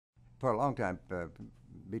for a long time,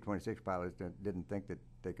 B-26 pilots didn't think that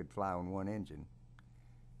they could fly on one engine.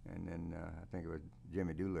 And then I think it was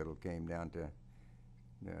Jimmy Doolittle came down to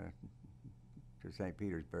St.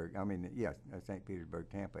 Petersburg. I mean, yes, St. Petersburg,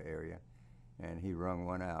 Tampa area, and he wrung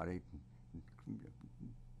one out. He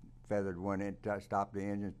feathered one in, stopped the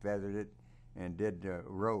engine, feathered it, and did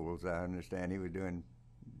rolls. I understand he was doing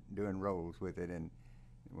rolls with it. And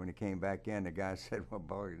when he came back in, the guy said, "Well,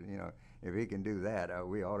 boy, you know, if he can do that,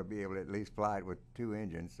 we ought to be able to at least fly it with two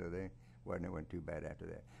engines." So it wasn't too bad after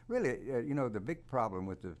that. Really, you know, the big problem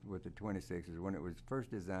with the 26 is when it was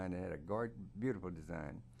first designed, it had a beautiful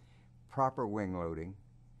design, proper wing loading,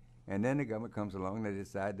 and then the government comes along, they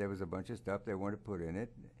decide there was a bunch of stuff they wanted to put in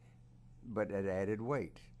it, but it added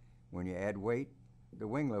weight. When you add weight, the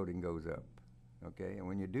wing loading goes up, okay? And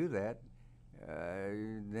when you do that,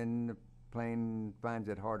 then the plane finds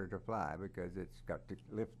it harder to fly because it's got to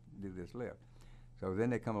do this lift. So then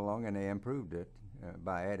they come along and they improved it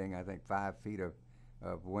by adding, I think, 5 feet of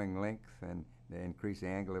wing length, and they increase the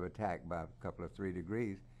angle of attack by a couple of 3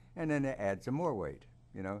 degrees, and then they add some more weight,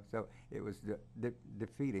 you know. So it was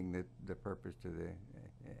defeating the purpose to the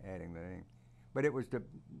adding the thing. But it was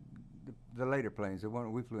the later planes, the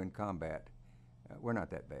one we flew in combat, were not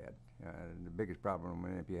that bad. The biggest problem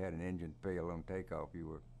was if you had an engine fail on takeoff, you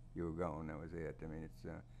were gone. That was it. I mean, it's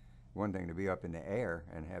one thing to be up in the air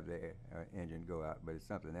and have the engine go out, but it's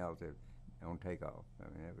something else on takeoff. I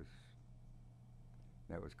mean,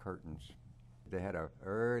 that was curtains. They had a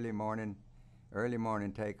early morning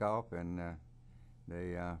takeoff, and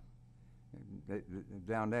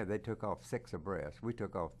down there they took off 6 abreast. We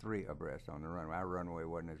took off 3 abreast on the runway. Our runway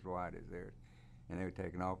wasn't as wide as theirs, and they were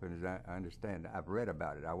taking off. And as I understand, I've read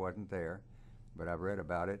about it. I wasn't there, but I've read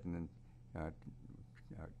about it, and then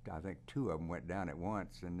I think 2 of them went down at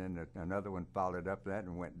once, and then another one followed up that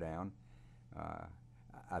and went down.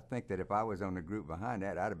 I think that if I was on the group behind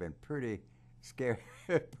that, I'd have been pretty scared,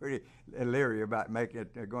 pretty leery about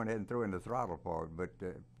going ahead and throwing the throttle forward. But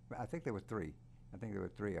I think there were 3. I think there were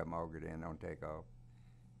 3 of them augured in on takeoff,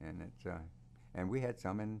 and and we had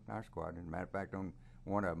some in our squadron. Matter of fact, on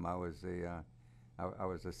one of them, I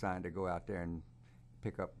was assigned to go out there and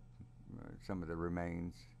pick up some of the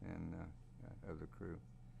remains and of the crew.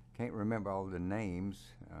 Can't remember all the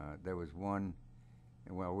names. There was one.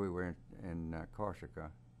 Well, we were in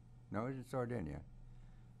Corsica. No, it was in Sardinia.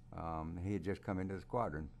 He had just come into the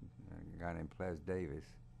squadron, a guy named Ples Davis.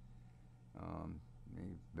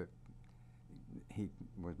 He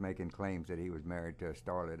was making claims that he was married to a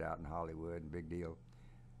starlet out in Hollywood, big deal.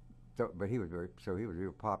 So, but he was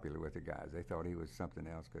real popular with the guys. They thought he was something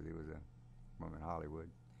else because he was from Hollywood.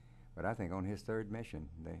 But I think on his 3rd mission,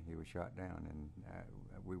 he was shot down, and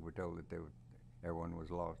we were told that everyone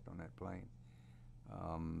was lost on that plane.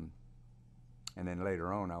 And then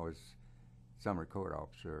later on, I was summer court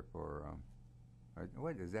officer for,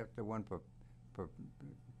 what is that, the one for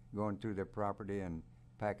going through their property and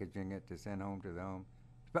packaging it to send home to the home?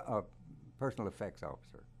 Personal effects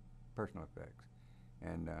officer, personal effects.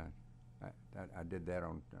 And I did that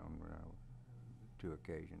on 2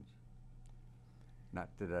 occasions. Not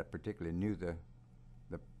that I particularly knew the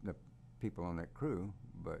people on that crew,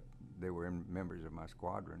 but they were members of my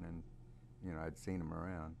squadron, and you know, I'd seen them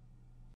around.